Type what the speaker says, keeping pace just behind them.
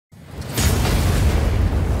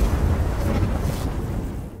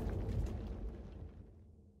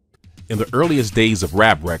In the earliest days of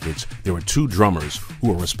rap records, there were two drummers who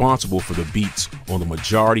were responsible for the beats on the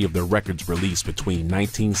majority of the records released between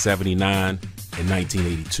 1979 and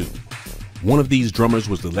 1982. One of these drummers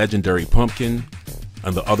was the legendary Pumpkin,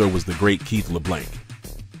 and the other was the great Keith LeBlanc.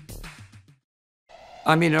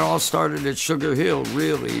 I mean, it all started at Sugar Hill,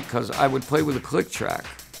 really, because I would play with a click track.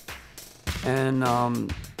 And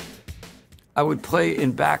I would play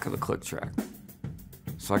in back of the click track,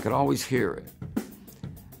 so I could always hear it.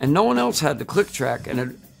 And no one else had the click track,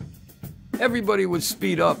 and everybody would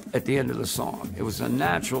speed up at the end of the song. It was a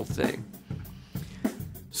natural thing.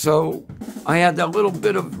 So I had that little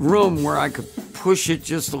bit of room where I could push it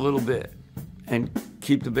just a little bit and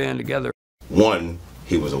keep the band together. One,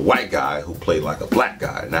 he was a white guy who played like a black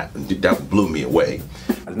guy, and that blew me away.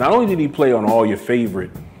 Not only did he play on all your favorite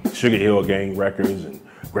Sugar Hill Gang records and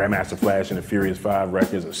Grandmaster Flash and the Furious 5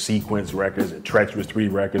 records and Sequence records and Treacherous 3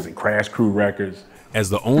 records and Crash Crew records. As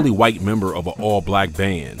the only white member of an all-black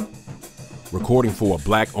band, recording for a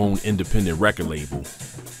black-owned independent record label,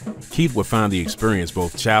 Keith would find the experience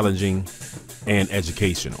both challenging and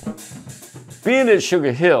educational. Being at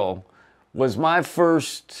Sugar Hill was my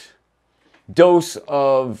first dose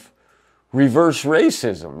of reverse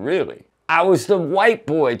racism, really. I was the white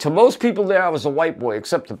boy. To most people there, I was a white boy,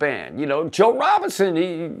 except the band. You know, Joe Robinson,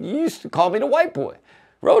 he used to call me the white boy.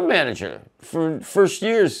 Road manager for first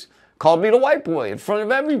years called me the white boy in front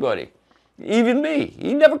of everybody, even me.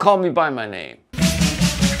 He never called me by my name.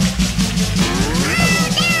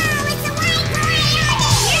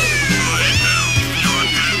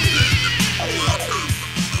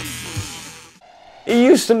 It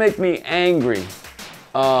used to make me angry,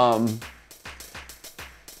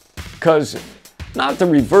 because, not the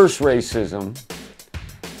reverse racism,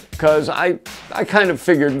 because I kind of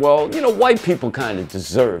figured, well, you know, white people kind of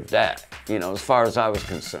deserve that, you know, as far as I was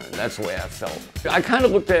concerned. That's the way I felt. I kind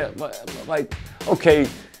of looked at it like, okay,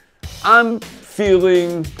 I'm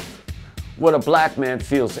feeling what a black man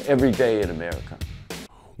feels every day in America.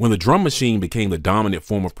 When the drum machine became the dominant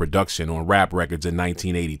form of production on rap records in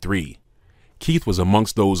 1983, Keith was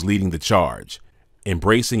amongst those leading the charge,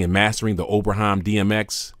 embracing and mastering the Oberheim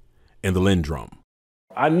DMX and the Linn drum.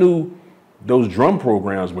 I knew those drum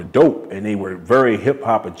programs were dope and they were very hip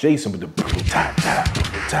hop adjacent with the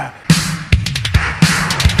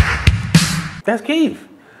That's Keith.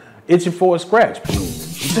 Itching for a scratch.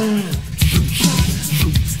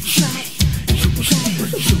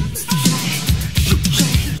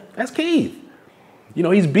 That's Keith. You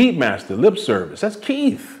know, he's beatmaster, lip service. That's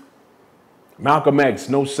Keith. Malcolm X,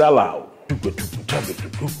 no sellout.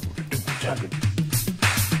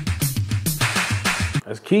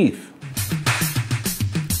 That's Keith.